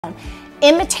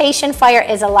Imitation fire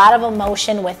is a lot of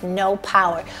emotion with no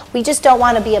power. We just don't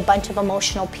want to be a bunch of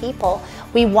emotional people.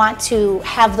 We want to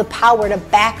have the power to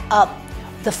back up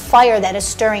the fire that is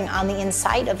stirring on the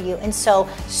inside of you. And so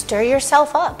stir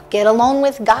yourself up, get alone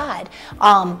with God,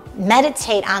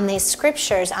 meditate on these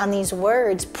scriptures, on these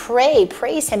words, pray,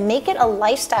 praise Him, make it a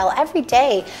lifestyle. Every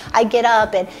day I get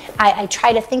up and I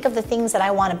try to think of the things that I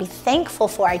want to be thankful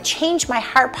for. I change my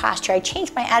heart posture, I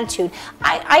change my attitude.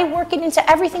 I work it into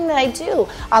everything that I do.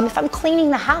 If I'm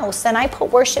cleaning the house, then I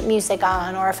put worship music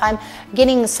on, or if I'm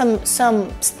getting some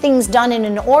things done in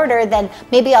an order, then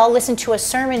maybe I'll listen to a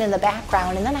sermon in the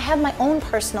background. And then I have my own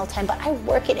personal time, but I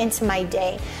work it into my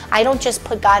day. I don't just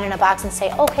put God in a box and say,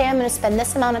 okay, I'm going to spend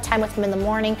this amount of time with Him in the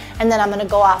morning, and then I'm going to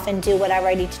go off and do whatever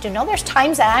I need to do. No, there's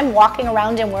times that I'm walking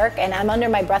around in work and I'm under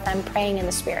my breath, I'm praying in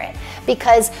the Spirit,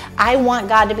 because I want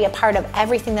God to be a part of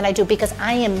everything that I do, because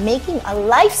I am making a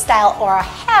lifestyle or a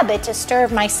habit to stir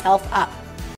myself up.